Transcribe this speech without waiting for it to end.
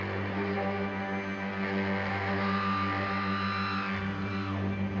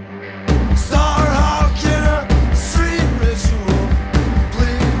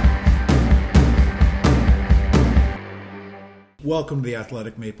Welcome to the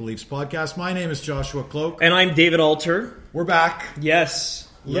Athletic Maple Leafs podcast. My name is Joshua Cloak. And I'm David Alter. We're back. Yes.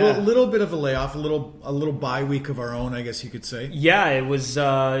 Little bit of a layoff, a little bye week of our own, I guess you could say. Yeah, it was,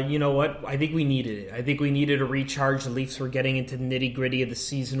 you know what? I think we needed it. I think we needed a recharge. The Leafs were getting into the nitty-gritty of the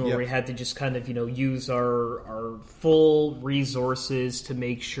season where we had to just kind of, use our full resources to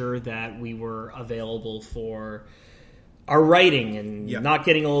make sure that we were available for our writing and not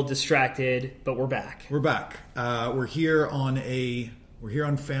getting a little distracted, but we're back. We're back. We're here on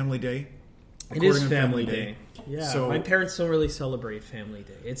Family Day. It is Family Day. Yeah, so, my parents don't really celebrate Family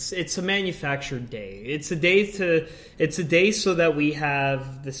Day. It's a manufactured day. It's a day so that we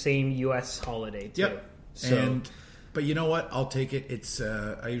have the same U.S. holiday too. Yep. But you know what? I'll take it. It's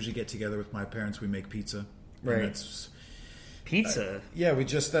I usually get together with my parents. We make pizza. Right. Pizza. We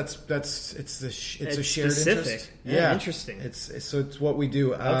just it's a shared specific. interest. Yeah, interesting. It's what we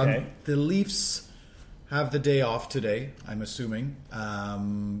do. Okay. The Leafs have the day off today, I'm assuming.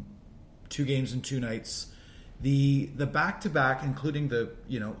 2 games in 2 nights. The back-to-back, including the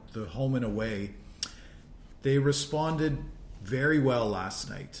home and away, they responded very well last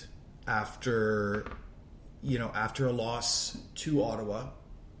night after a loss to Ottawa.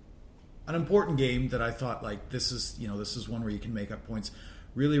 An important game that I thought, this is one where you can make up points.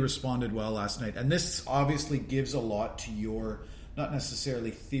 Really responded well last night. And this obviously gives a lot to your, not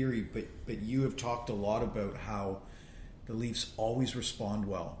necessarily theory, but you have talked a lot about how the Leafs always respond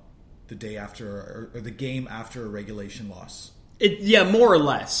well the day after or the game after a regulation loss. More or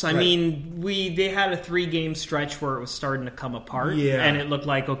less. I mean, they had a 3-game stretch where it was starting to come apart, and it looked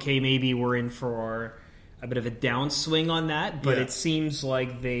like, okay, maybe we're in for a bit of a downswing on that, but it seems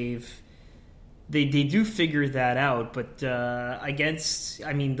like they do figure that out. But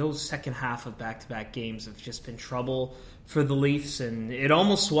those second half of back-to-back games have just been trouble for the Leafs, and it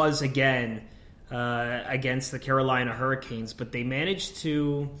almost was again against the Carolina Hurricanes, but they managed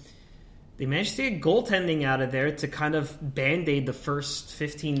to get goaltending out of there to kind of band-aid the first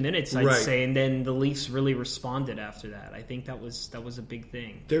 15 minutes, I'd say, and then the Leafs really responded after that. I think that was a big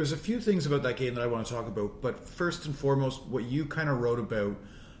thing. There's a few things about that game that I want to talk about, but first and foremost, what you kind of wrote about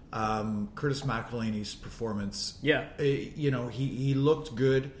Curtis McElhinney's performance. Yeah. He looked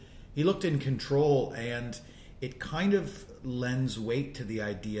good. He looked in control, and it kind of lends weight to the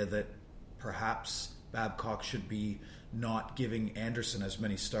idea that perhaps Babcock should be not giving Andersen as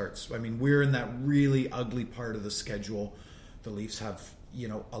many starts. I mean, we're in that really ugly part of the schedule. The Leafs have,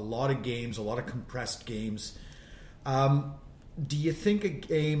 a lot of games, a lot of compressed games. Do you think a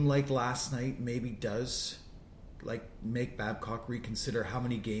game like last night maybe does make Babcock reconsider how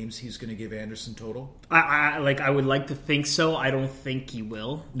many games he's going to give Andersen total? I would like to think so. I don't think he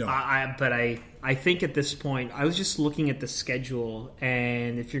will. No. But I think at this point, I was just looking at the schedule,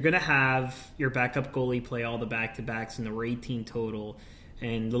 and if you're going to have your backup goalie play all the back-to-backs, and there were 18 total,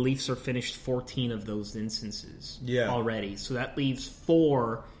 and the Leafs are finished 14 of those instances already. So that leaves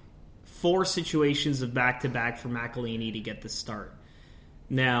four situations of back-to-back for McElhinney to get the start.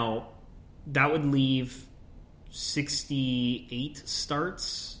 Now, that would leave 68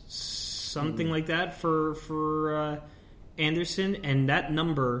 starts, something like that for Andersen, and that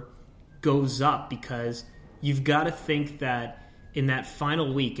number goes up because you've got to think that in that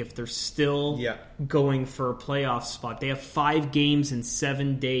final week, if they're still going for a playoff spot, they have 5 games in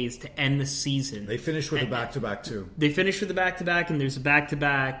 7 days to end the season. They finish with a back-to-back too. They finish with a back-to-back, and there's a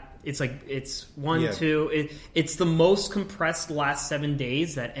back-to-back. It's 1, 2. It's the most compressed last 7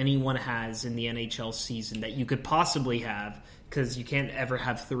 days that anyone has in the NHL season that you could possibly have, because you can't ever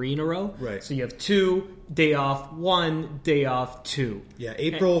have 3 in a row. Right. So you have 2, day off, 1, day off, 2. Yeah,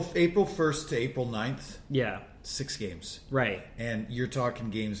 April 1st to April 9th. Yeah. 6 games. Right. And you're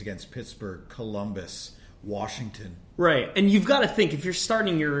talking games against Pittsburgh, Columbus, Washington. Right, and you've got to think, if you're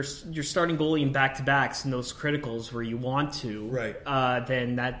starting your starting goalie in back-to-backs in those criticals where you want to,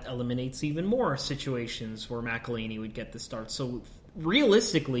 then that eliminates even more situations where McElhinney would get the start. So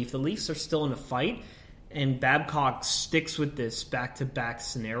realistically, if the Leafs are still in a fight and Babcock sticks with this back-to-back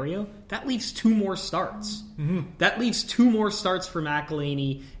scenario, that leaves 2 more starts. Mm-hmm. That leaves 2 more starts for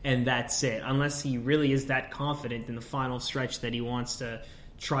McElhinney, and that's it, unless he really is that confident in the final stretch that he wants to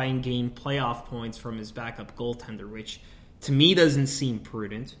try and gain playoff points from his backup goaltender, which to me doesn't seem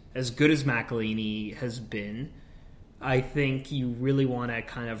prudent. As good as McElhinney has been, I think you really want to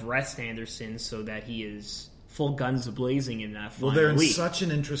kind of rest Andersen so that he is full guns a-blazing in that final week. Well, they're in such an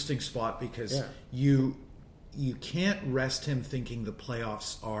interesting spot because you can't rest him thinking the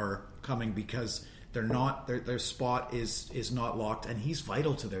playoffs are coming, because they're not. Their spot is not locked, and he's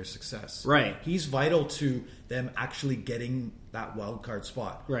vital to their success. Right. He's vital to them actually getting that wild card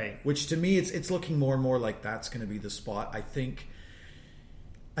spot. Right. Which to me, it's looking more and more like that's going to be the spot. I think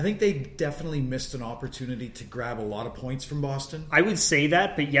I think they definitely missed an opportunity to grab a lot of points from Boston. I would say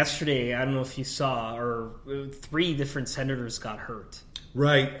that, but yesterday, I don't know if you saw, or 3 different Senators got hurt.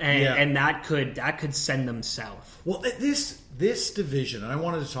 Right. And that could send them south. Well, this division, and I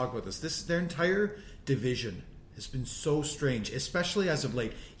wanted to talk about this, their entire division has been so strange, especially as of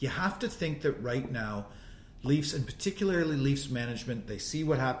late. You have to think that right now, Leafs, and particularly Leafs management, they see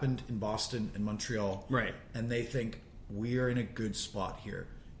what happened in Boston and Montreal. Right. And they think, we are in a good spot here.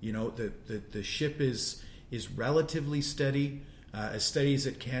 You know, the ship is relatively steady, as steady as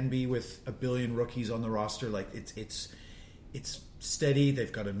it can be with a billion rookies on the roster. Like it's steady.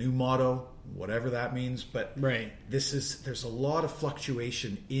 They've got a new motto, whatever that means. But there's a lot of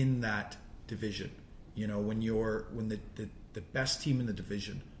fluctuation in that division. You know, when the best team in the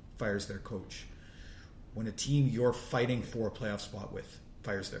division fires their coach, when a team you're fighting for a playoff spot with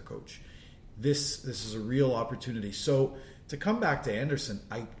fires their coach, this is a real opportunity. So to come back to Andersen,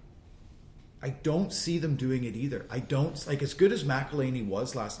 I don't see them doing it either. I don't, like, as good as McElhinney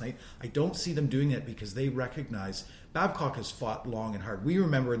was last night, I don't see them doing it because they recognize Babcock has fought long and hard. We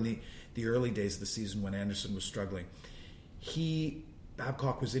remember in the early days of the season when Andersen was struggling,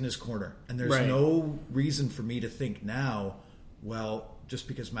 Babcock was in his corner, and there's no reason for me to think now, well, just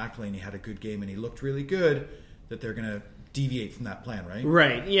because McElhinney had a good game and he looked really good, that they're going to deviate from that plan, right?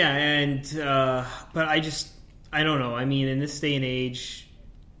 Right, yeah, and but I don't know. I mean, in this day and age,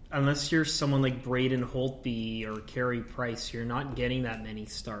 unless you're someone like Braden Holtby or Carey Price, you're not getting that many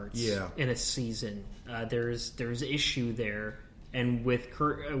starts in a season. There's issue there, and with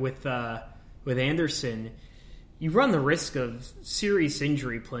Andersen, you run the risk of serious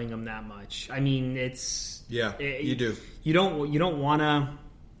injury playing him that much. I mean, you do. You don't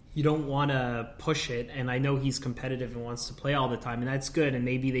want to push it, and I know he's competitive and wants to play all the time, and that's good. And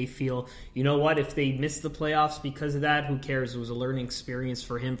maybe they feel, you know what, if they miss the playoffs because of that, who cares? It was a learning experience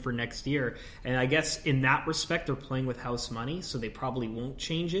for him for next year. And I guess in that respect, they're playing with house money, so they probably won't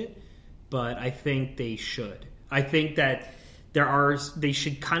change it. But I think they should. I think that they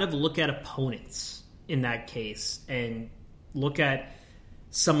should kind of look at opponents in that case and look at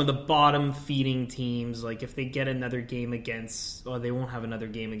some of the bottom feeding teams, like if they get another game against, they won't have another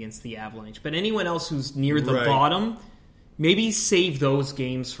game against the Avalanche, but anyone else who's near the bottom, maybe save those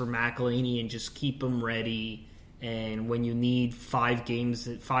games for McElhinney and just keep them ready. And when you need 5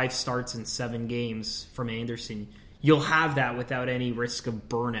 starts in 7 games from Andersen, you'll have that without any risk of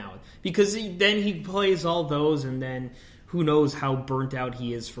burnout, because then he plays all those, and then who knows how burnt out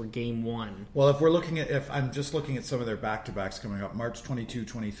he is for game 1. Well, if I'm just looking at some of their back-to-backs coming up, March 22,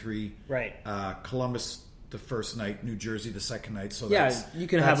 23. Right. Columbus the first night, New Jersey the second night. So you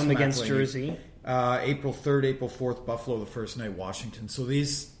can have them against Jersey. April 3rd, April 4th, Buffalo the first night, Washington. So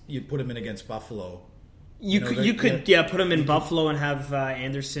these, you'd put them in against Buffalo. You could put them in Buffalo and have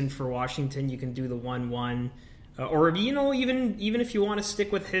Andersen for Washington. You can do the 1-1. Or, even if you want to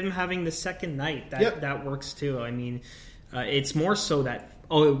stick with him having the second night, that works too. I mean, it's more so that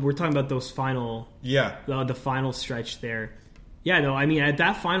we're talking about those final the final stretch there. Yeah, no, I mean, at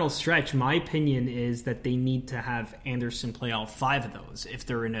that final stretch, my opinion is that they need to have Andersen play all 5 of those if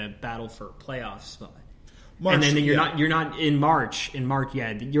they're in a battle for a playoff spot. And then you're not in March. In March,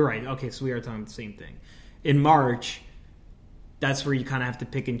 yeah, you're right. Okay, so we are talking the same thing. In March, that's where you kind of have to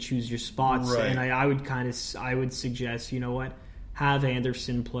pick and choose your spots. Right. And I would suggest, you know what, have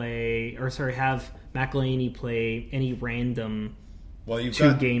Andersen play, have McElhinney play any random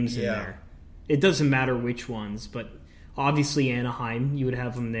 2 games in there. It doesn't matter which ones, but obviously Anaheim, you would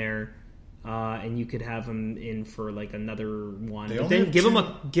have him there, and you could have him in for like another one. But then give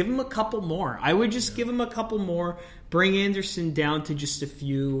him a couple more. I would just give him a couple more. Bring Andersen down to just a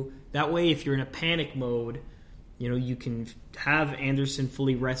few. That way, if you're in a panic mode, you can have Andersen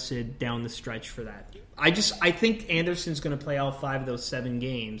fully rested down the stretch for that. I think Andersen's going to play all 5 of those 7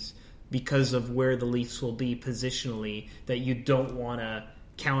 games because of where the Leafs will be positionally, that you don't want to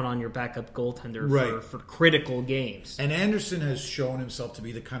count on your backup goaltender for critical games. And Andersen has shown himself to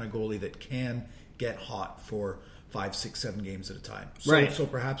be the kind of goalie that can get hot for 5, 6, 7 games at a time. So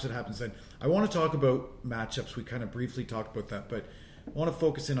perhaps it happens then. I want to talk about matchups. We kind of briefly talked about that, but I want to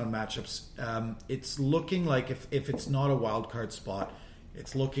focus in on matchups. It's looking like if it's not a wild card spot,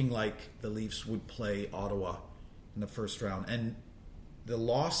 it's looking like the Leafs would play Ottawa in the first round. And the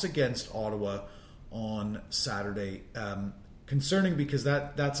loss against Ottawa on Saturday, concerning because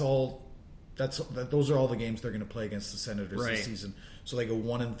those are all the games they're going to play against the Senators this season. So they go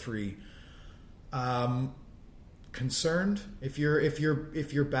 1-3. Concerned if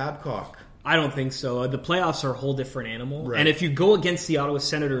you're Babcock, I don't think so. The playoffs are a whole different animal. Right. And if you go against the Ottawa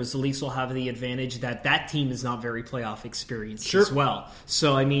Senators, the Leafs will have the advantage that team is not very playoff experienced as well.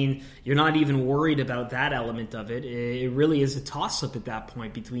 So, I mean, you're not even worried about that element of it. It really is a toss-up at that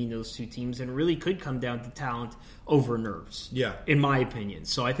point between those two teams, and it really could come down to talent over nerves, in my opinion.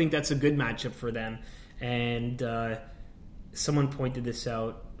 So I think that's a good matchup for them. And someone pointed this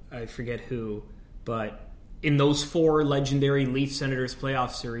out, I forget who, but in those 4 legendary Leafs-Senators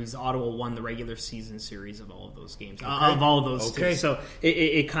playoff series, Ottawa won the regular season series of all of those games, of all of those two. So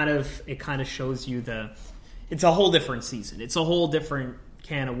it kind of shows you it's a whole different season. It's a whole different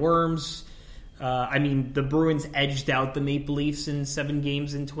can of worms. I mean, the Bruins edged out the Maple Leafs in 7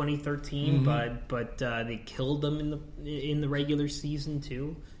 games in 2013, but they killed them in the regular season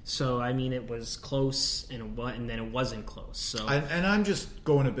too. So I mean, it was close, and then it wasn't close. So and I'm just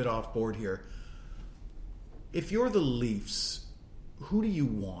going a bit off board here. If you're the Leafs, who do you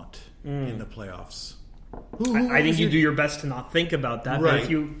want in the playoffs? I think you do your best to not think about that. Right.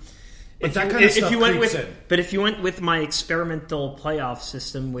 But if you went with my experimental playoff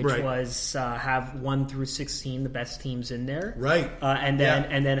system, which was have 1 through 16 the best teams in there, and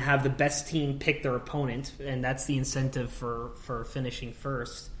then have the best team pick their opponent, and that's the incentive for finishing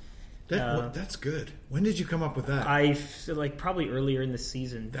first. That's good. When did you come up with that? I probably earlier in the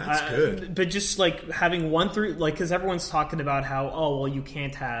season. That's good. But just having 1 through because everyone's talking about how you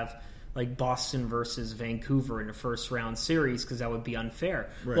can't have Boston versus Vancouver in a first round series because that would be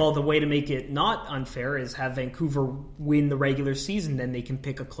unfair. Right. Well, the way to make it not unfair is have Vancouver win the regular season, then they can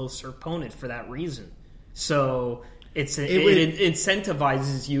pick a closer opponent for that reason. So it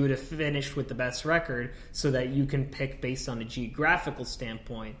incentivizes you to finish with the best record so that you can pick based on a geographical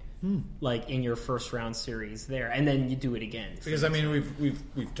standpoint. In your first round series there, and then you do it again. Because I mean,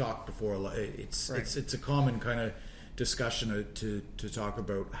 we've talked before. It's a common kind of discussion to talk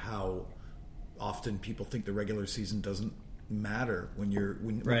about how often people think the regular season doesn't matter when you're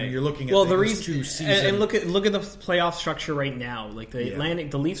looking at these 2 seasons. And look at the playoff structure right now.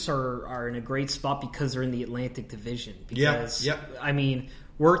 The Leafs are in a great spot because they're in the Atlantic Division. Because I mean,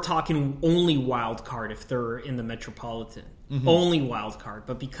 we're talking only wild card if they're in the Metropolitan. Only wild card,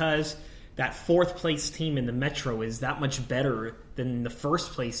 but because that 4th place team in the Metro is that much better than the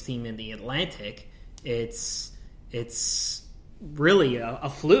 1st place team in the Atlantic, it's really a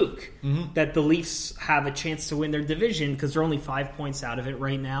fluke that the Leafs have a chance to win their division because they're only 5 points out of it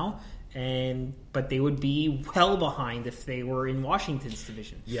right now, but they would be well behind if they were in Washington's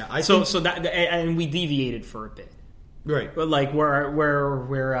division. And we deviated for a bit. Right, but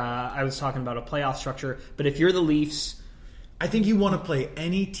where I was talking about a playoff structure, but if you're the Leafs, I think you want to play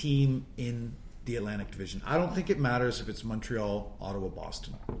any team in the Atlantic Division. I don't think it matters if it's Montreal, Ottawa,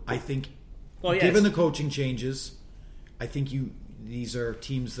 Boston. I think, given the coaching changes, I think these are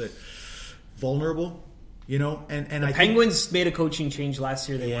teams that vulnerable, and the Penguins made a coaching change last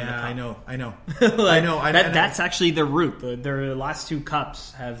year. They won the cup. I know. That's actually their route. Their last 2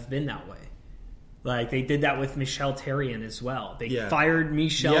 cups have been that way. They did that with Michel Therrien as well. They fired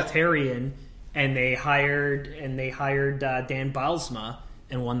Michel Therrien. And they hired Dan Bylsma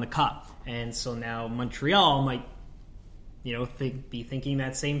and won the cup. And so now Montreal might, be thinking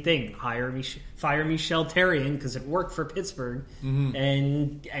that same thing. Fire Michel Therrien because it worked for Pittsburgh,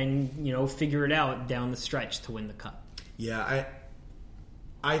 and figure it out down the stretch to win the cup. Yeah,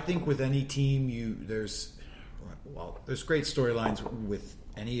 I think with any team, there's great storylines with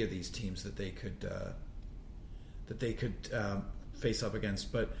any of these teams that they could face up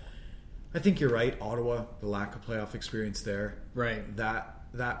against, but. I think you're right. Ottawa, the lack of playoff experience there,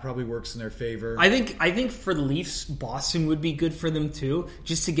 that probably works in their favor. I think for the Leafs, Boston would be good for them too,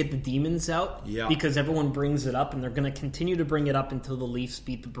 just to get the demons out. Yeah. Because everyone brings it up, and they're going to continue to bring it up until the Leafs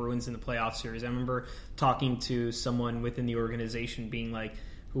beat the Bruins in the playoff series. I remember talking to someone within the organization, being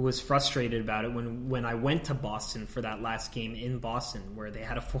who was frustrated about it when I went to Boston for that last game in Boston, where they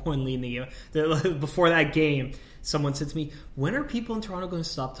had a 4-1 lead in the before that game. Someone said to me, "When are people in Toronto going to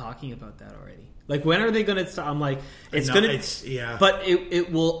stop talking about that already? When are they going to stop?" I'm like, but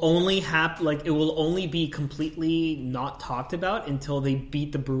it will only happen. It will only be completely not talked about until they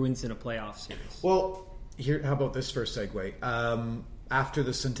beat the Bruins in a playoff series. Well, how about this first segue? After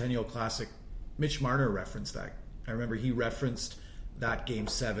the Centennial Classic, Mitch Marner referenced that. I remember he referenced that Game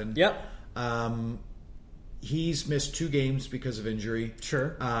 7. Yep. He's missed 2 games because of injury.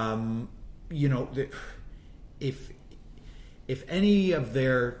 Sure. If any of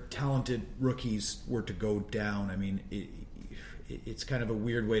their talented rookies were to go down, I mean, it's kind of a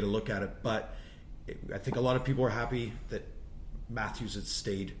weird way to look at it, but I think a lot of people are happy that Matthews has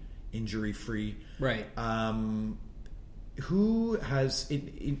stayed injury-free. Right. Who has,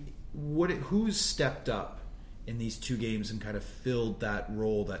 who's stepped up in these two games and kind of filled that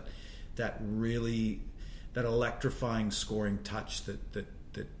role, that electrifying scoring touch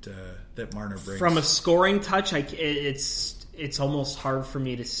that Marner brings? From a scoring touch, it's almost hard for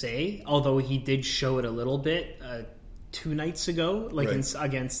me to say, although he did show it a little bit 2 nights ago,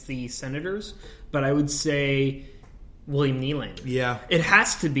 against the Senators. But I would say William Nylander. Yeah. It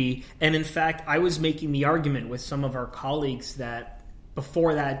has to be. And in fact, I was making the argument with some of our colleagues that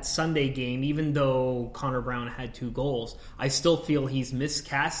before that Sunday game, even though Connor Brown had 2 goals, I still feel he's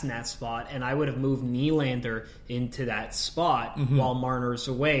miscast in that spot, and I would have moved Nylander into that spot while Marner's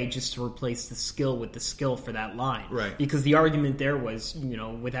away, just to replace the skill with the skill for that line. Right. Because the argument there was,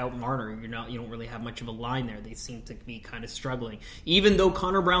 without Marner, you don't really have much of a line there. They seem to be kind of struggling. Even though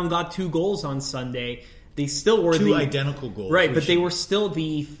Connor Brown got 2 goals on Sunday, they still were 2 identical goals. Right, but they were still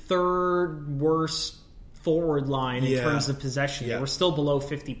the 3rd worst forward line in terms of possession. They were still below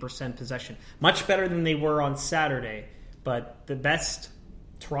 50% possession. Much better than they were on Saturday, but the best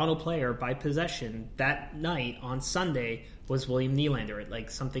Toronto player by possession that night on Sunday was William Nylander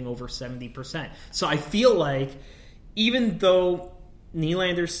at something over 70%. So I feel like even though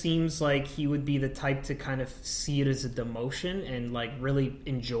Nylander seems like he would be the type to kind of see it as a demotion and really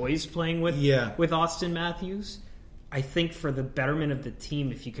enjoys playing with Austin Matthews, I think for the betterment of the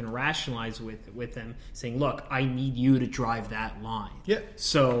team, if you can rationalize with them, saying, look, I need you to drive that line. Yeah.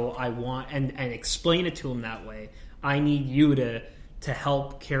 So I want, and explain it to him that way, I need you to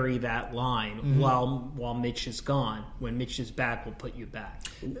help carry that line while Mitch is gone. When Mitch is back, we'll put you back.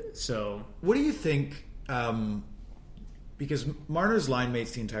 So what do you think, because Marner's line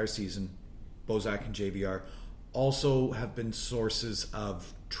mates the entire season, Bozak and JVR, also have been sources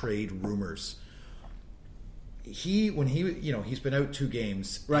of trade rumors. He's been out 2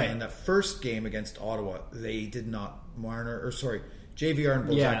 games, right? And that first game against Ottawa, they did not. JVR and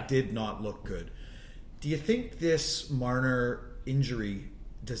Bozak did not look good. Do you think this Marner injury,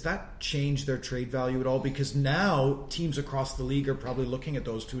 does that change their trade value at all? Because now teams across the league are probably looking at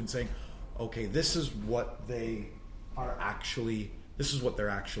those 2 and saying, okay, this is what they're actually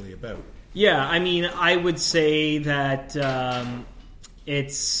about. Yeah, I mean, I would say that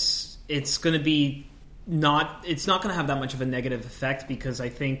it's going to be. It's not going to have that much of a negative effect, because I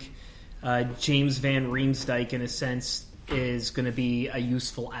think James Van Riemsdyk, in a sense, is going to be a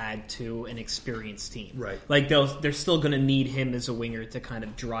useful add to an experienced team. Right. They're still going to need him as a winger to kind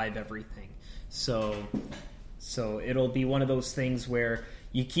of drive everything. So it'll be one of those things where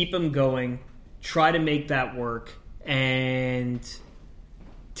you keep him going, try to make that work, and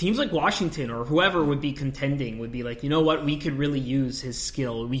teams like Washington or whoever would be contending would be like, you know what, we could really use his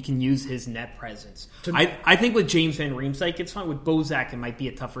skill. We can use his net presence. I think with James Van Riemsdyk, it's fine. With Bozak, it might be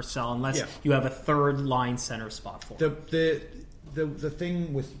a tougher sell unless you have a 3rd line center spot for him. The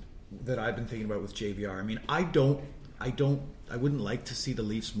thing that I've been thinking about with JVR, I mean, I wouldn't like to see the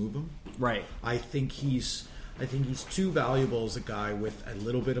Leafs move him. Right. I think he's too valuable as a guy with a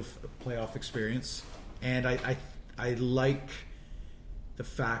little bit of playoff experience, and I like the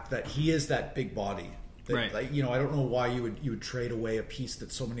fact that he is that big body. That, I don't know why you would trade away a piece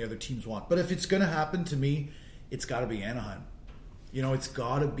that so many other teams want. But if it's going to happen, to me, it's got to be Anaheim. It's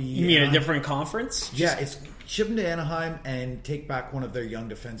got to be. You mean Anaheim. A different conference? Yeah, it's ship him to Anaheim and take back one of their young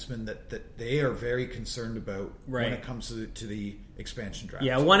defensemen that they are very concerned about when it comes to the expansion draft.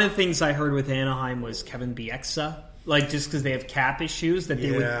 Yeah, one of the things I heard with Anaheim was Kevin Bieksa. Just because they have cap issues, that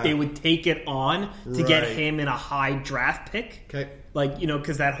they would take it on to get him in a high draft pick. Okay.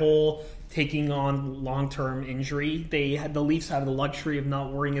 Because that whole taking on long-term injury, the Leafs have the luxury of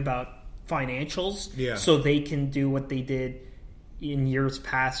not worrying about financials, so they can do what they did in years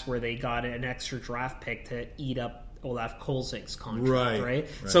past, where they got an extra draft pick to eat up Olaf Kolzig's contract, right?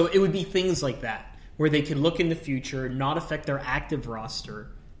 So it would be things like that, where they could look in the future, not affect their active roster,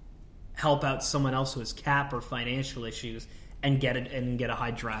 help out someone else who has cap or financial issues, and get a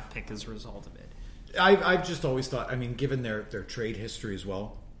high draft pick as a result of it. I've just always thought, I mean, given their trade history as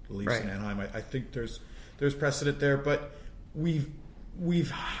well, the Leafs and Anaheim, I think there's precedent there, but we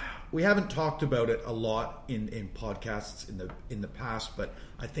haven't talked about it a lot in podcasts in the past, but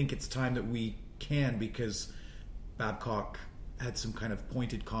I think it's time that we can, because Babcock had some kind of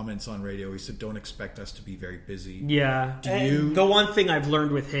pointed comments on radio. He said, don't expect us to be very busy. Yeah. The one thing I've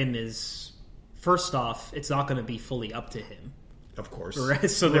learned with him is, first off, it's not going to be fully up to him. Of course. Right?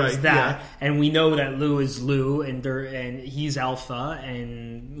 So there's that. Yeah. And we know that Lou is Lou, and he's alpha,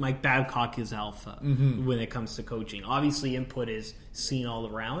 and Mike Babcock is alpha when it comes to coaching. Obviously, input is seen all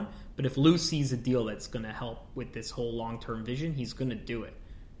around, but if Lou sees a deal that's going to help with this whole long-term vision, he's going to do it.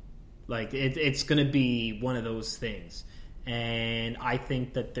 It's going to be one of those things. And I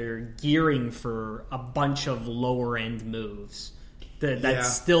think that they're gearing for a bunch of lower-end moves that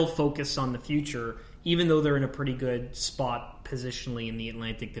still focus on the future, even though they're in a pretty good spot positionally in the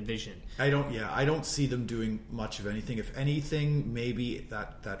Atlantic Division. I don't see them doing much of anything. If anything, maybe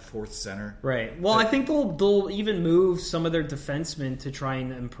that fourth center. Right. Well, I think they'll even move some of their defensemen to try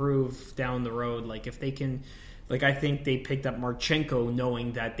and improve down the road. Like if they can, like I think they picked up Marchenko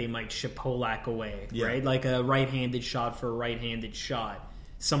knowing that they might ship Polak away, right? Like a right-handed shot for a right-handed shot.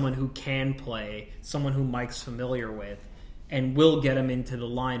 Someone who can play, someone who Mike's familiar with, and will get him into the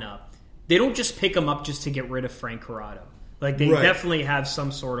lineup. They don't just pick him up just to get rid of Frank Corrado. Like, they definitely have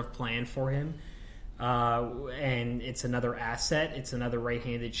some sort of plan for him. And it's another asset. It's another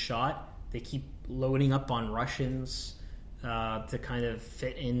right-handed shot. They keep loading up on Russians to kind of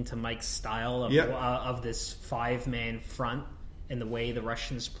fit into Mike's style of this five-man front and the way the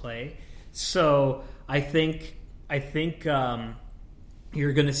Russians play. So I think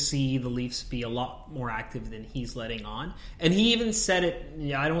you're going to see the Leafs be a lot more active than he's letting on. And he even said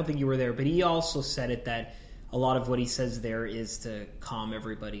it, I don't think you were there, but he also said it that a lot of what he says there is to calm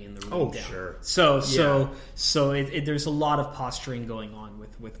everybody in the room down. Sure. So there's a lot of posturing going on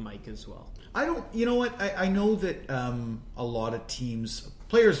with Mike as well. You know what? I know that a lot of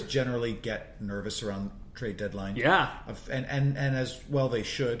players generally get nervous around trade deadline. Yeah. And as well they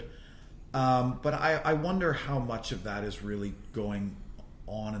should. But I wonder how much of that is really going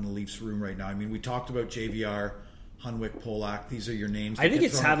on in the Leafs room right now. I mean, we talked about JVR, Hunwick, Polak. These are your names. I think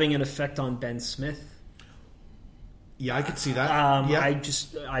it's having an effect on Ben Smith. Yeah, I could see that.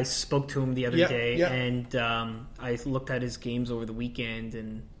 I spoke to him the other day, and I looked at his games over the weekend,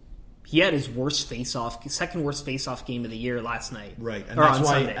 and he had his second worst face-off game of the year last night. Right, and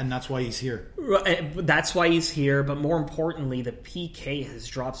Sunday. that's why he's here. That's why he's here, but more importantly, the PK has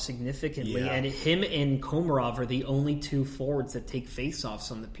dropped significantly, and him and Komarov are the only two forwards that take face-offs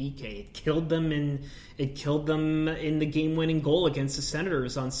on the PK. It killed them in the game-winning goal against the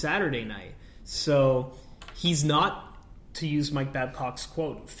Senators on Saturday night. So he's not, to use Mike Babcock's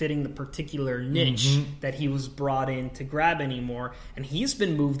quote, fitting the particular niche that he was brought in to grab anymore. And he's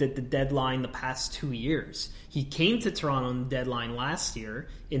been moved at the deadline the past 2 years. He came to Toronto on the deadline last year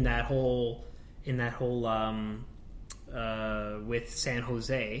in that whole with San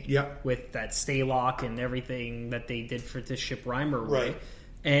Jose, with that stay lock and everything that they did to ship Reimer away. Right.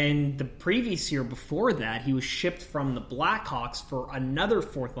 And the previous year before that, he was shipped from the Blackhawks for another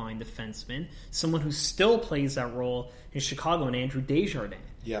fourth-line defenseman, someone who still plays that role in Chicago, and Andrew Desjardins.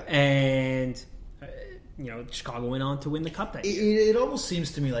 Yeah. And, Chicago went on to win the Cup that year. It almost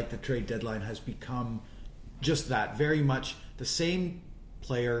seems to me like the trade deadline has become just that, very much the same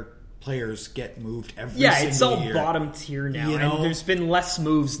players get moved every single year. Yeah, it's all bottom tier now. And there's been less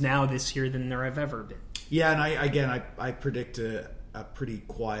moves now this year than there have ever been. Yeah, and I predict a pretty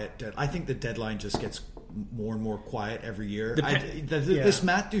quiet I think the deadline just gets more and more quiet every year. This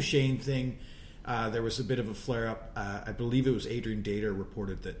Matt Duchene thing, there was a bit of a flare-up. I believe it was Adrian Dater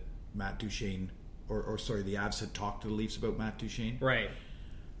reported that Matt Duchene, the Avs had talked to the Leafs about Matt Duchene. Right.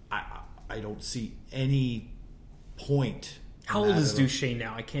 I don't see any point. How old is Duchene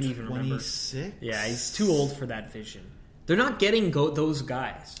now? I can't even remember. 26? Yeah, he's too old for that vision. They're not getting those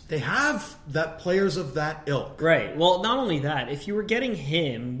guys. They have players of that ilk. Right. Well, not only that, if you were getting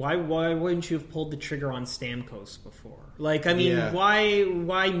him, why wouldn't you have pulled the trigger on Stamkos before? Like, I mean,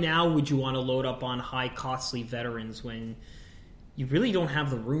 why now would you want to load up on high, costly veterans when you really don't have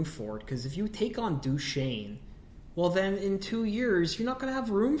the room for it? Because if you take on Duchene, well, then in 2 years you're not going to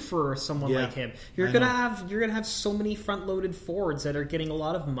have room for someone like him. You're going to have so many front-loaded forwards that are getting a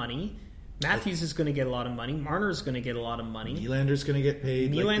lot of money. Matthews is going to get a lot of money. Marner is going to get a lot of money. Nylander's going to get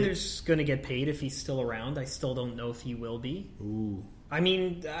paid. Nylander's going to get paid if he's still around. I still don't know if he will be. Ooh. I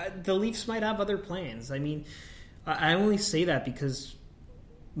mean, the Leafs might have other plans. I mean, I only say that because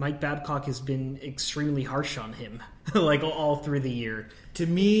Mike Babcock has been extremely harsh on him, like all through the year. To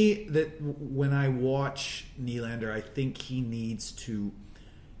me, that when I watch Nylander, I think he needs to.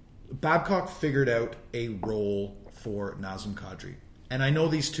 Babcock figured out a role for Nazem Kadri. And I know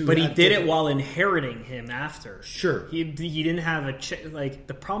these two... But he did it while inheriting him after. Sure. He didn't have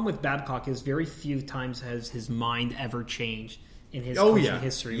the problem with Babcock is very few times has his mind ever changed in his coaching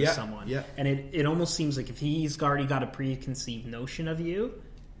history with someone. Yeah. And it almost seems like if he's already got a preconceived notion of you,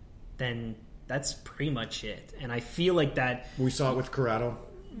 then that's pretty much it. And I feel like that... We saw it with Corrado.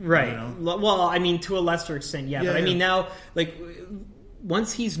 Right. Well, I mean, to a lesser extent, yeah. But I mean, now, like...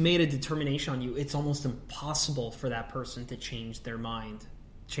 Once he's made a determination on you, it's almost impossible for that person to change their mind,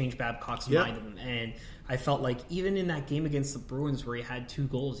 change Babcock's mind of him. And I felt like even in that game against the Bruins where he had 2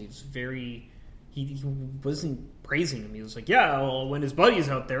 goals, he was very, he wasn't praising him. He was like, yeah, well, when his buddy's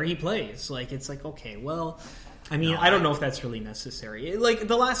out there, he plays. Like, it's like, okay, well, I mean, I don't know if that's really necessary. Like,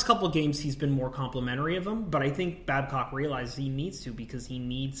 the last couple of games, he's been more complimentary of him, but I think Babcock realized he needs to because he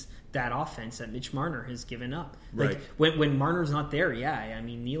needs that offense that Mitch Marner has given up. Like, when Marner's not there, yeah, I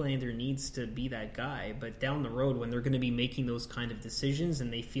mean, Nylander needs to be that guy, but down the road, when they're going to be making those kind of decisions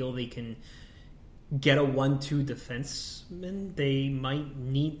and they feel they can get a 1-2 defenseman, they might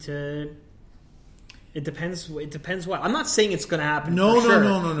need to... It depends what. I'm not saying it's going to happen.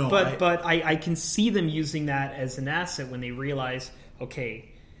 No. But I can see them using that as an asset when they realize,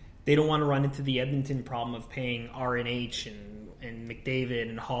 okay, they don't want to run into the Edmonton problem of paying RNH and McDavid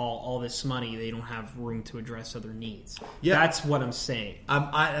and Hall all this money. They don't have room to address other needs. Yeah. That's what I'm saying.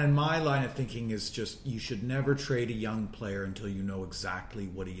 And my line of thinking is just you should never trade a young player until you know exactly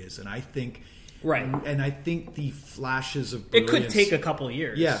what he is. And I think... Right. And I think the flashes of brilliance... It could take a couple of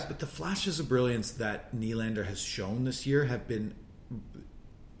years. Yeah, but the flashes of brilliance that Nylander has shown this year have been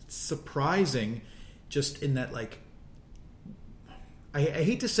surprising just in that, like... I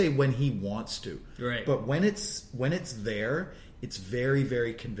hate to say when he wants to. Right. But when it's there, it's very,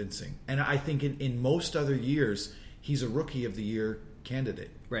 very convincing. And I think in most other years, he's a Rookie of the Year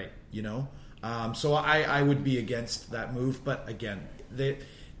candidate. Right. You know? So I would be against that move. But again,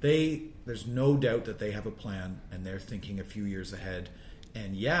 there's no doubt that they have a plan and they're thinking a few years ahead.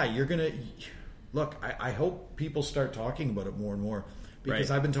 And yeah, you're going to... Look, I hope people start talking about it more and more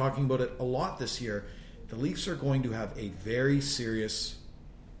because I've been talking about it a lot this year. The Leafs are going to have a very serious,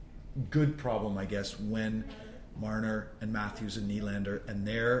 good problem, I guess, when Marner and Matthews and Nylander and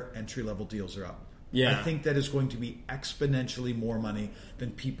their entry-level deals are up. Yeah. I think that is going to be exponentially more money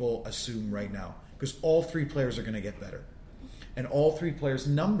than people assume right now because all three players are going to get better. And all three players'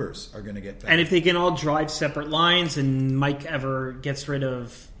 numbers are going to get better. And if they can all drive separate lines and Mike ever gets rid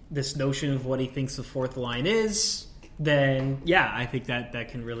of this notion of what he thinks the fourth line is, then, yeah, I think that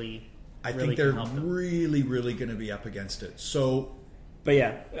can really I think they're really, really going to be up against it. So, but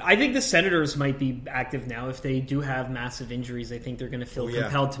yeah, I think the Senators might be active now. If they do have massive injuries, I think they're going to feel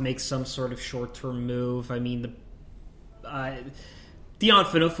compelled to make some sort of short-term move. I mean, Dion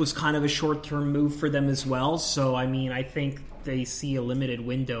Phaneuf was kind of a short-term move for them as well. So, I mean, I think they see a limited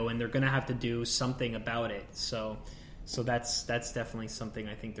window, and they're going to have to do something about it. So that's definitely something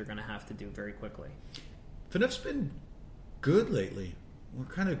I think they're going to have to do very quickly. Phaneuf's been good lately. We're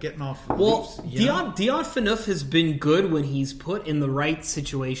kind of getting off the Leafs, Dion Phaneuf has been good when he's put in the right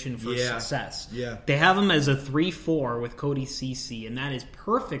situation for success. Yeah. They have him as a 3-4 with Cody Ceci, and that is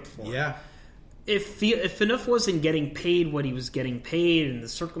perfect for him. Yeah. If Phaneuf wasn't getting paid what he was getting paid and the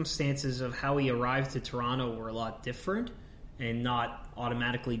circumstances of how he arrived to Toronto were a lot different and not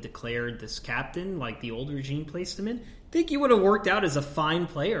automatically declared this captain like the old regime placed him in, I think he would have worked out as a fine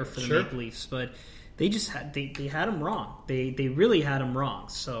player for the Maple Leafs, but... They just had they had him wrong. They really had him wrong.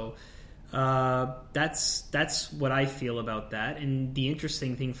 So that's what I feel about that. And the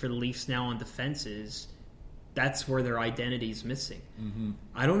interesting thing for the Leafs now on defense is that's where their identity is missing. Mm-hmm.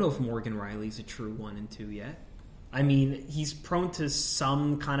 I don't know if Morgan Riley's a true 1 and 2 yet. I mean, he's prone to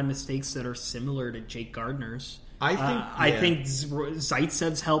some kind of mistakes that are similar to Jake Gardner's. I think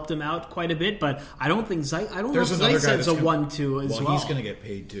Zaitsev's helped him out quite a bit, but I don't think Zaitsev's a 1-2 as well. He's going to get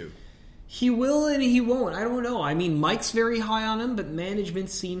paid too. He will and he won't. I don't know. I mean, Mike's very high on him, but management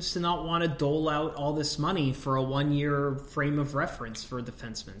seems to not want to dole out all this money for a 1-year frame of reference for a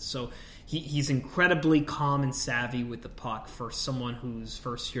defenseman. So he's incredibly calm and savvy with the puck for someone who's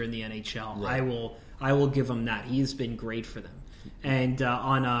first year in the NHL. Right. I will give him that. He has been great for them. And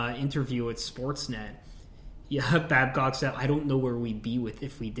on an interview at Sportsnet, Babcock said, I don't know where we'd be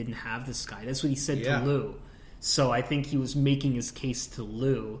if we didn't have this guy. That's what he said to Lou. So I think he was making his case to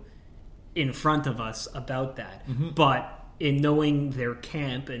Lou in front of us about that. Mm-hmm. But in knowing their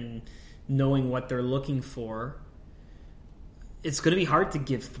camp and knowing what they're looking for, it's going to be hard to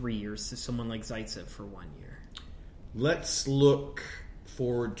give 3 years to someone like Zaitsev for 1 year. Let's look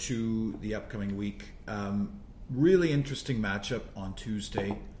forward to the upcoming week. Really interesting matchup on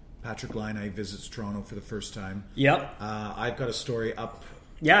Tuesday. Patrick Laine visits Toronto for the first time. Yep. I've got a story up.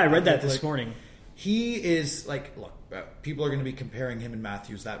 Yeah, I read that this morning. He is like, look, people are going to be comparing him and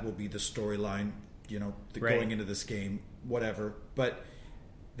Matthews. That will be the storyline, going into this game, whatever. But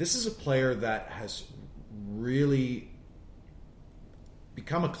this is a player that has really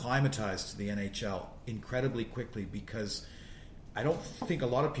become acclimatized to the NHL incredibly quickly because I don't think a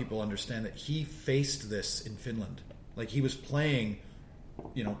lot of people understand that he faced this in Finland. Like, he was playing,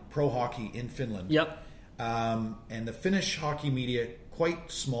 pro hockey in Finland. Yep. And the Finnish hockey media,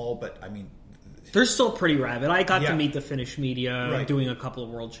 quite small, but I mean... They're still pretty rabid. I got to meet the Finnish media doing a couple of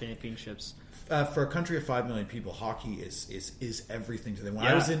world championships. for a country of 5 million people, hockey is everything to them. When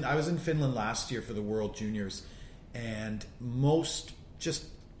Yeah. I was in Finland last year for the World Juniors, and most just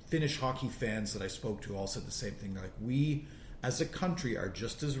Finnish hockey fans that I spoke to all said the same thing. They're like, we as a country are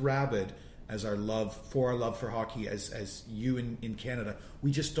just as rabid as our love for hockey as you in Canada.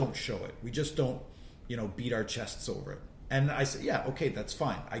 We just don't show it. We just don't, beat our chests over it. And I said, yeah, okay, that's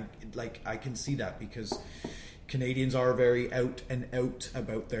fine. I can see that because Canadians are very out and out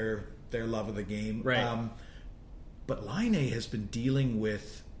about their love of the game. Right. But Laine has been dealing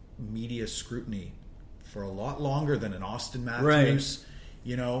with media scrutiny for a lot longer than an Austin Matthews,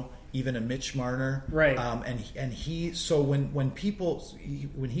 even a Mitch Marner. Right. And he so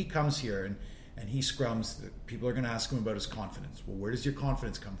when he comes here and he scrums, people are going to ask him about his confidence. Well, where does your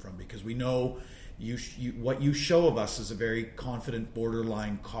confidence come from? Because we know what you show of us is a very confident,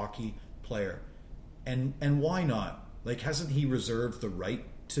 borderline cocky player. And why not? Like, hasn't he reserved the right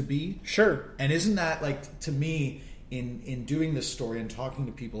to be? Sure. And isn't that, to me, in doing this story and talking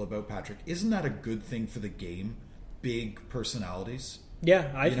to people about Patrick, isn't that a good thing for the game? Big personalities?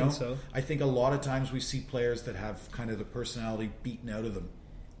 Yeah, I think so. I think a lot of times we see players that have kind of the personality beaten out of them.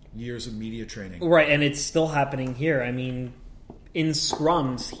 Years of media training. Right, and it's still happening here. I mean, in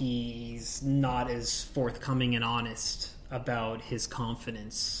scrums, he's not as forthcoming and honest about his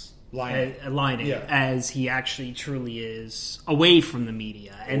confidence as he actually truly is away from the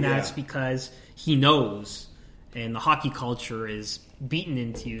media. And that's because he knows, and the hockey culture is beaten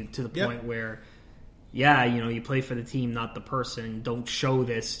into you to the point where, you play for the team, not the person. Don't show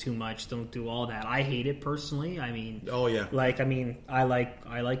this too much. Don't do all that. I hate it personally. I mean, I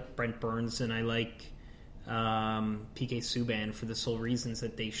like Brent Burns and I like PK Subban for the sole reasons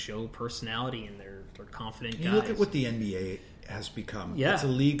that they show personality and they're confident guys. You look at what the NBA has become. Yeah. It's a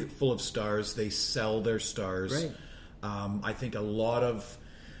league full of stars. They sell their stars. Right. I think a lot of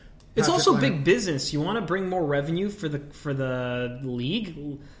it's also big business. You want to bring more revenue for the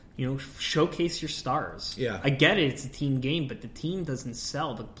league. Showcase your stars. Yeah. I get it, it's a team game, but the team doesn't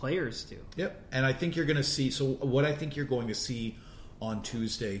sell, the players do. Yep. And I think you're going to see, what I think you're going to see on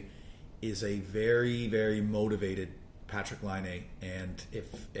Tuesday is a very, very motivated Patrick Laine. And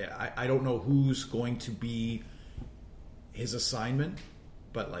I don't know who's going to be his assignment,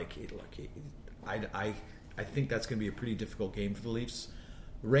 but I think that's going to be a pretty difficult game for the Leafs.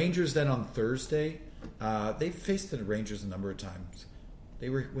 Rangers then on Thursday, they've faced the Rangers a number of times.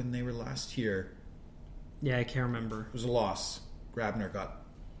 When they were last here. Yeah, I can't remember. It was a loss. Grabner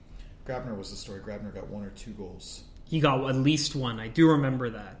was the story. Grabner got 1 or 2 goals. He got at least 1. I do remember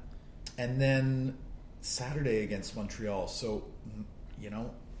that. And then Saturday against Montreal. So,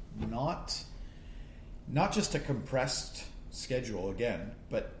 not just a compressed schedule again,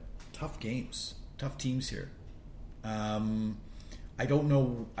 but tough games, tough teams here. I don't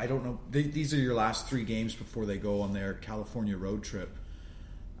know. These are your last 3 games before they go on their California road trip.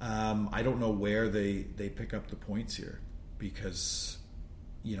 I don't know where they pick up the points here because,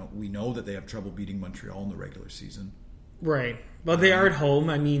 we know that they have trouble beating Montreal in the regular season. Right. But they are at home.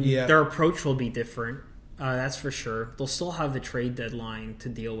 I mean, yeah. Their approach will be different. That's for sure. They'll still have the trade deadline to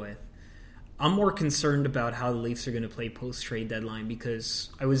deal with. I'm more concerned about how the Leafs are going to play post-trade deadline because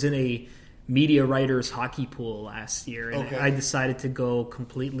I was in a media writers hockey pool last year and I decided to go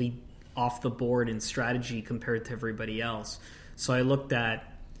completely off the board in strategy compared to everybody else. So I looked at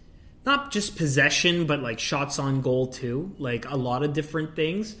not just possession, but shots on goal too, a lot of different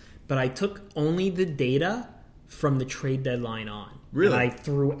things. But I took only the data from the trade deadline on. Really? And I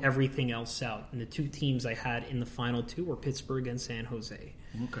threw everything else out. And the 2 teams I had in the final 2 were Pittsburgh and San Jose.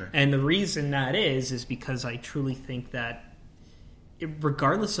 Okay. And the reason that is because I truly think that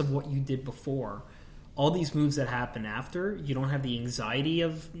regardless of what you did before, all these moves that happen after, you don't have the anxiety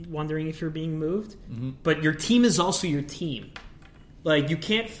of wondering if you're being moved. Mm-hmm. But your team is also your team. You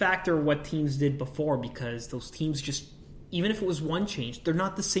can't factor what teams did before because those teams just, even if it was one change, they're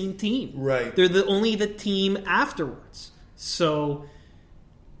not the same team. Right. They're only the team afterwards. So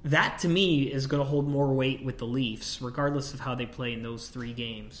that, to me, is going to hold more weight with the Leafs, regardless of how they play in those 3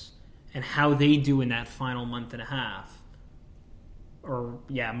 games and how they do in that final month and a half. Or,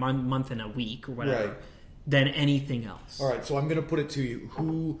 month and a week or whatever, right, than anything else. All right, so I'm going to put it to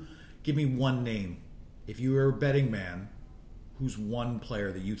you. Give me one name. If you were a betting man, who's one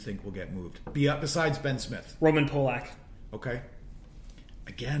player that you think will get moved? Besides Ben Smith. Roman Polak. Okay.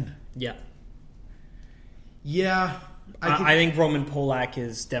 Again. Yeah. Yeah. I think Roman Polak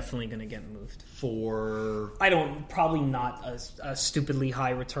is definitely going to get moved. Probably not a stupidly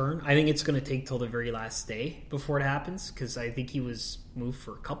high return. I think it's going to take till the very last day before it happens because I think he was moved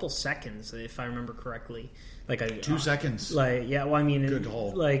for a couple seconds, if I remember correctly. like a 2 seconds. Like well, I mean, good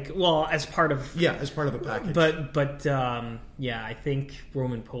haul. Like well, as part of a package. But I think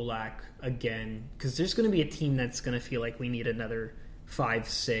Roman Polak again, because there's going to be a team that's going to feel like we need another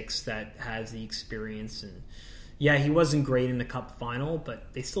 5-6 that has the experience. And yeah, he wasn't great in the Cup final,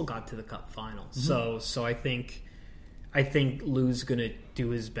 but they still got to the Cup final. Mm-hmm. So I think Lou's going to do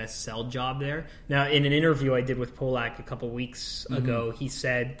his best sell job there. Now, in an interview I did with Polak a couple weeks ago, he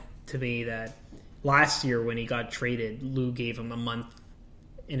said to me that last year when he got traded, Lou gave him a month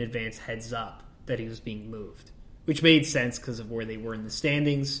in advance heads up that he was being moved, which made sense because of where they were in the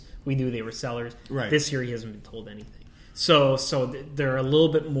standings. We knew they were sellers. Right. This year he hasn't been told anything. So they're a little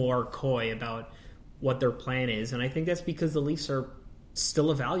bit more coy about what their plan is, and I think that's because the Leafs are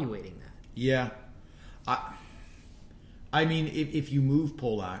still evaluating that. Yeah. I mean, if you move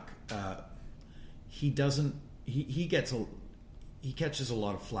Polak, he catches a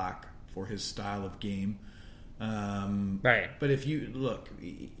lot of flack for his style of game. Right. But if you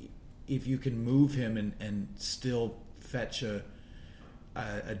can move him and still fetch a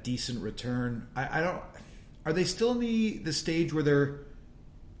decent return, I don't. Are they still in the stage where they're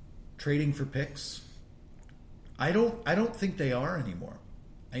trading for picks? I don't think they are anymore.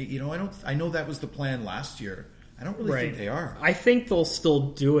 I know that was the plan last year. I don't really think they are. I think they'll still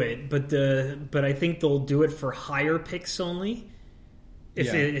do it, but I think they'll do it for higher picks only.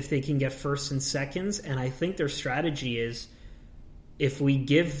 If they can get first and seconds, and I think their strategy is if we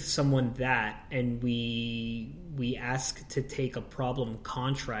give someone that and we ask to take a problem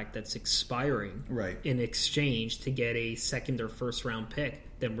contract that's expiring in exchange to get a second or first round pick,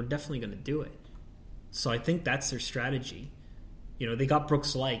 then we're definitely going to do it. So I think that's their strategy. They got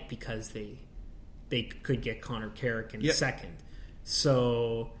Brooks Light because they could get Connor Carrick in second.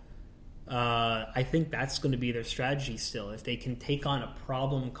 So I think that's going to be their strategy still. If they can take on a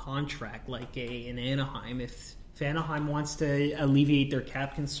problem contract like in Anaheim, if Anaheim wants to alleviate their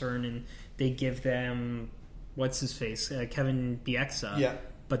cap concern and they give them, Kevin Bieksa,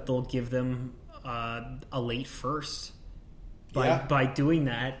 but they'll give them a late first. By doing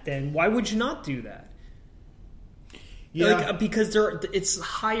that, then why would you not do that? Yeah, because it's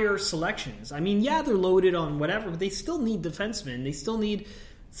higher selections. I mean, they're loaded on whatever, but they still need defensemen. They still need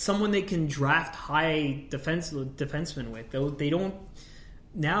someone they can draft high defensemen with. They don't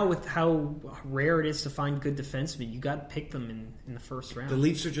now, with how rare it is to find good defensemen. You got to pick them in the first round. The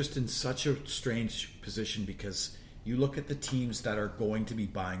Leafs are just in such a strange position because you look at the teams that are going to be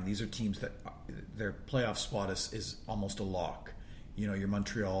buying. These are teams that their playoff spot is almost a lock. Your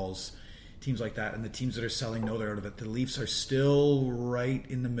Montreals, teams like that, and the teams that are selling know they're out of it. The Leafs are still right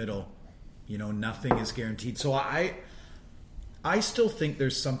in the middle. Nothing is guaranteed. So I still think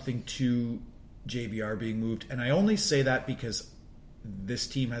there's something to JVR being moved, and I only say that because this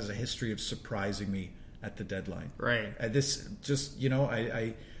team has a history of surprising me at the deadline. Right. This just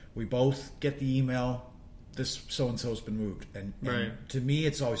we both get the email. This so and so's been moved, and to me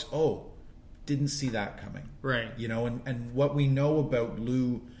it's always didn't see that coming. Right. And what we know about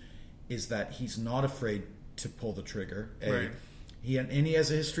Lou is that he's not afraid to pull the trigger. Right. He has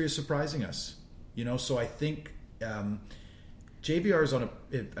a history of surprising us. So I think JVR is on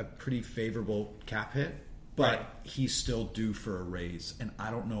a pretty favorable cap hit, but he's still due for a raise. And I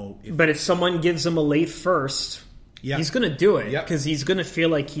don't know if... But if someone gives him a late first, he's going to do it because he's going to feel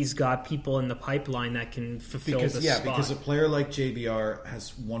like he's got people in the pipeline that can fulfill the spot. Because a player like JVR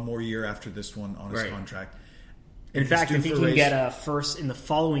has one more year after this one on his contract. In fact, if he can get a first in the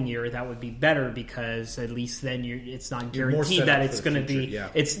following year, that would be better because at least then it's not guaranteed that it's going to be. Yeah.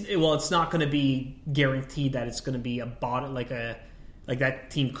 It's not going to be guaranteed that it's going to be a bottom like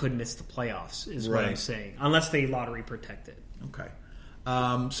that team could miss the playoffs. Is what I'm saying, unless they lottery protect it. Okay.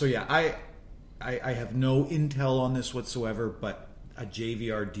 I have no intel on this whatsoever, but a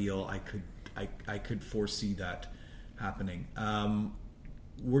JVR deal, I could foresee that happening.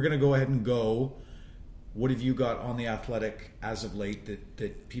 We're going to go ahead and go. What have you got on The Athletic as of late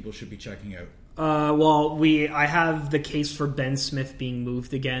that people should be checking out? I have the case for Ben Smith being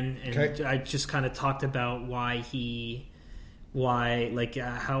moved again, and I just kind of talked about how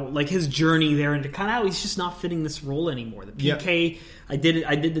his journey there, and kind of how he's just not fitting this role anymore. The PK, I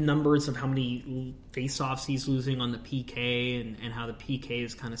did the numbers of how many faceoffs he's losing on the PK, and how the PK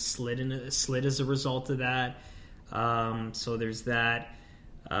is kind of slid as a result of that. So there's that.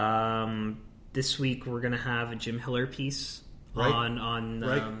 This week we're going to have a Jim Hiller piece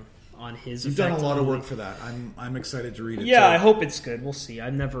on his. You've done a lot of work for that. I'm excited to read it. Yeah, I hope it's good. We'll see.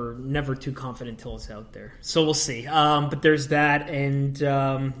 I'm never too confident until it's out there. So we'll see. But there's that, and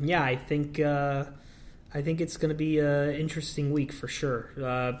I think it's going to be an interesting week for sure.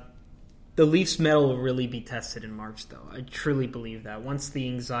 The Leafs' mettle will really be tested in March, though. I truly believe that. Once the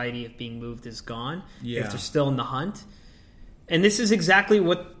anxiety of being moved is gone, if they're still in the hunt. And this is exactly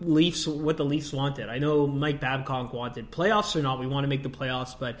what the Leafs wanted. I know Mike Babcock wanted playoffs or not. We want to make the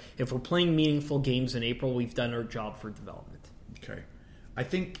playoffs, but if we're playing meaningful games in April, we've done our job for development. Okay. I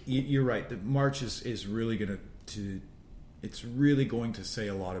think you're right. That March is really going to it's really going to say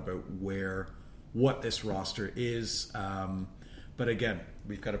a lot about what this roster is. But again,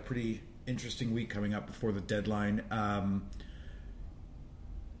 we've got a pretty interesting week coming up before the deadline.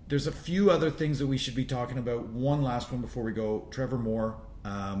 There's a few other things that we should be talking about. One last one before we go. Trevor Moore,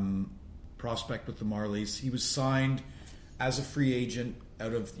 prospect with the Marlies. He was signed as a free agent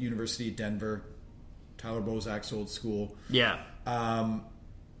out of the University of Denver, Tyler Bozak's old school. Yeah.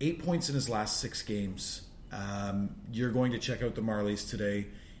 8 points in his last 6 games. You're going to check out the Marlies today.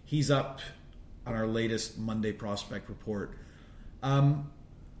 He's up on our latest Monday prospect report.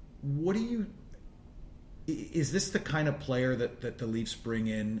 Is this the kind of player that the Leafs bring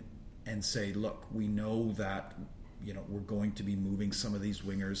in and say, look, we know that we're going to be moving some of these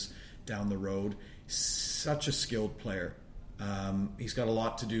wingers down the road. Such a skilled player. He's got a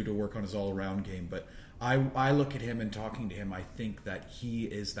lot to do to work on his all-around game, but I look at him and talking to him, I think that he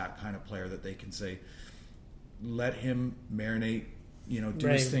is that kind of player that they can say, let him marinate, do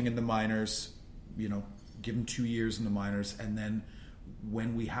his thing in the minors, give him 2 years in the minors, and then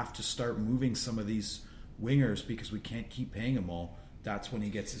when we have to start moving some of these wingers because we can't keep paying them all, that's when he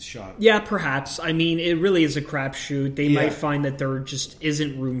gets his shot. Yeah, perhaps. I mean, it really is a crapshoot. They might find that there just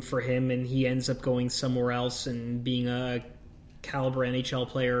isn't room for him and he ends up going somewhere else and being a caliber NHL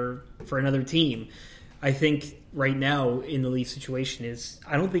player for another team. I think right now in the Leaf situation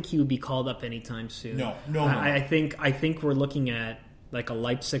I don't think he would be called up anytime soon. No. I think we're looking at like a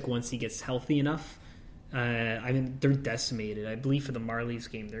Leipzig once he gets healthy enough. I mean, they're decimated. I believe for the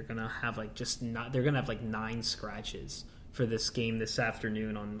Marlies game, they're gonna have they're gonna have like 9 scratches for this game this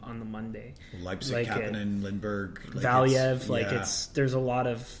afternoon on the Monday. Leipzig, Kapanen, Lindbergh, Valiev. There's a lot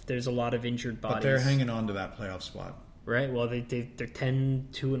of injured bodies. But they're hanging on to that playoff spot. Right. Well, they're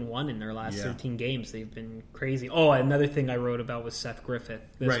 10-2-1 in their last 13 games. They've been crazy. Oh, another thing I wrote about was Seth Griffith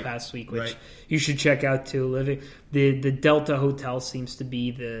this past week, which you should check out too. The Delta Hotel seems to be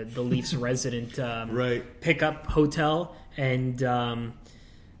the Leafs' resident pickup hotel, and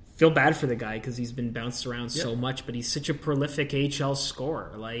feel bad for the guy because he's been bounced around so much, but he's such a prolific AHL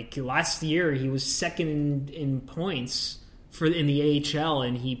scorer. Like last year, he was second in points in the AHL,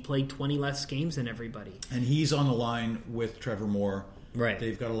 and he played 20 less games than everybody. And he's on the line with Trevor Moore. Right.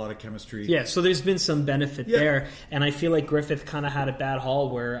 They've got a lot of chemistry. Yeah, so there's been some benefit there. And I feel like Griffith kind of had a bad haul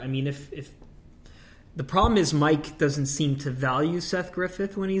where, I mean, if the problem is Mike doesn't seem to value Seth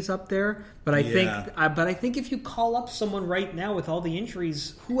Griffith when he's up there. But I think if you call up someone right now with all the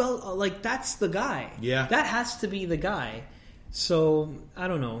injuries, who else? Like, that's the guy. Yeah. That has to be the guy. So, I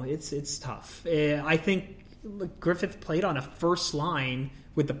don't know. It's tough. I think Griffith played on a first line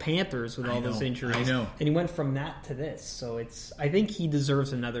with the Panthers with all those injuries. I know. And he went from that to this. So I think he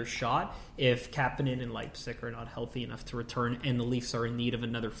deserves another shot if Kapanen and Leipzig are not healthy enough to return and the Leafs are in need of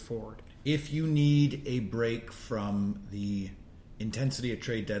another forward. If you need a break from the intensity of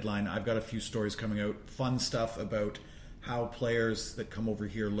trade deadline, I've got a few stories coming out. Fun stuff about how players that come over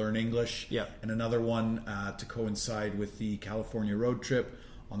here learn English. Yeah. And another one to coincide with the California road trip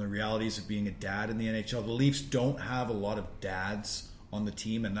on the realities of being a dad in the NHL. The Leafs don't have a lot of dads on the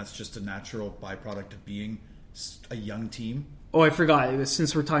team, and that's just a natural byproduct of being a young team. Oh, I forgot.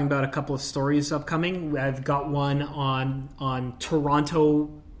 Since we're talking about a couple of stories upcoming, I've got one on Toronto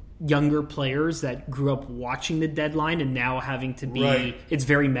younger players that grew up watching the deadline and now having to be... It's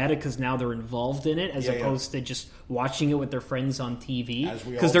very meta because now they're involved in it as opposed to just watching it with their friends on TV. As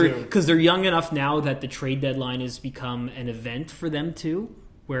we all do. Because they're young enough now that the trade deadline has become an event for them too.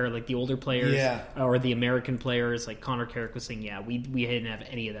 Where like the older players or the American players, like Connor Carrick was saying, we didn't have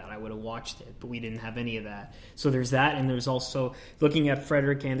any of that. I would have watched it, but we didn't have any of that. So there's that, and there's also looking at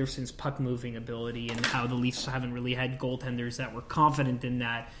Frederik Andersen's puck-moving ability and how the Leafs haven't really had goaltenders that were confident in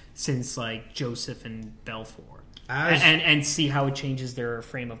that since like Joseph and Belfour. And see how it changes their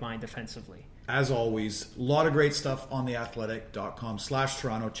frame of mind defensively. As always, a lot of great stuff on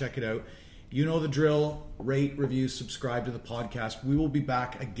theathletic.com/Toronto. Check it out. You know the drill. Rate, review, subscribe to the podcast. We will be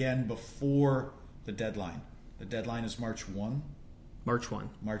back again before the deadline. The deadline is March 1. March 1.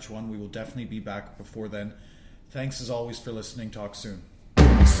 March 1. We will definitely be back before then. Thanks as always for listening. Talk soon.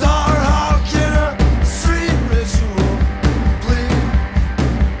 Star Hawk in a street ritual.